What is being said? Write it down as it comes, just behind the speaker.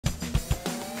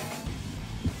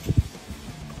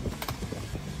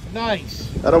Nice.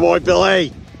 Attaboy,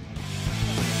 Billy.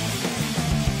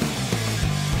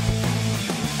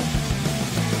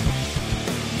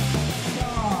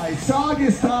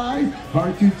 Saugus high.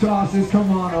 Our two tosses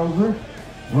come on over.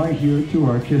 Right here to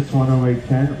our KISS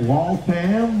 10810.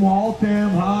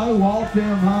 Waltham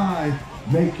High.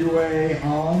 Make your way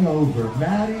on over.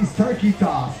 Matty's Turkey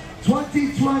Toss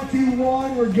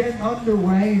 2021. We're getting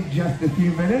underway in just a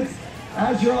few minutes.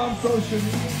 As you're on social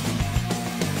media.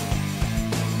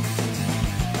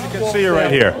 I can see you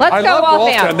right here. Let's go,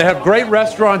 Waltham. They have great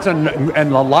restaurants and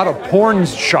a lot of porn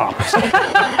shops.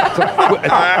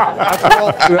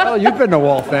 Well, you've been to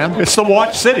Waltham. It's the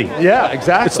watch city. Yeah,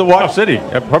 exactly. It's the watch city.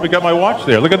 I've probably got my watch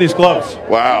there. Look at these gloves.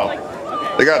 Wow.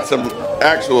 They got some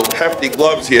actual hefty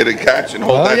gloves here to catch and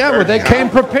hold that yeah, well, turkey, they came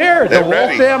prepared. They're the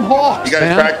ready. Waltham Hawks, You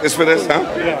guys practice for this, huh?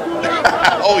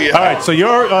 Yeah. Oh, yeah. All right, so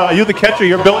are you the catcher?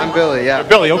 You're Billy? I'm Billy, yeah. You're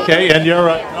Billy, okay. And you're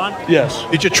John? Yes.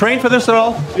 Did you train for this at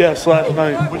all? Yes, last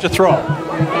night. What'd you throw?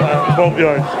 12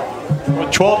 yards.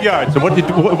 12 yards. And what did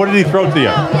he throw to you?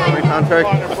 3-pound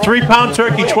turkey. A 3-pound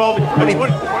turkey, 12.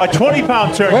 A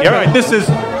 20-pound turkey. All right, this is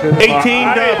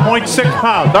 18.6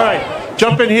 pounds. All right,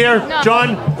 jump in here,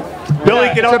 John. Billy,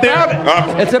 get up there.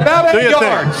 It's about 8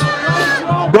 yards.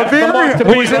 Revere,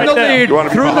 who's in the lead,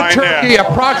 threw the turkey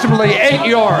approximately 8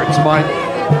 yards, Mike.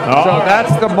 So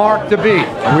that's the mark to beat.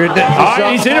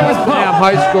 He's in it with Waltham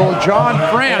High School. John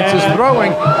France is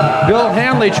throwing. Bill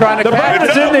Hanley trying to catch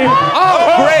it.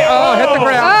 Great. Oh, hit the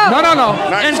ground. No.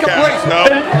 Nice Incomplete. catch. No.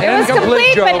 It was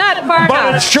complete, but not far But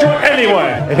enough. it's short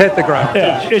anyway. It hit the ground.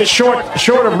 Yeah, it's short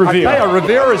of Revere. I tell you,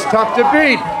 Revere is tough to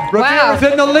beat. Revere is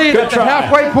in the lead at the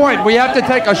halfway point. We have to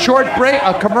take a short break,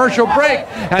 a commercial break,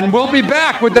 and we'll be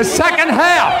back with the second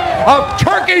half of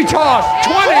Turkey Toss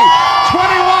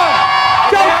 2021.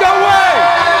 Don't go away!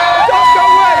 Don't go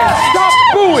away! Stop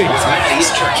booing!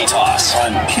 Matty's Turkey Toss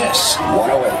on KISS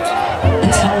 108.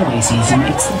 It's holiday season.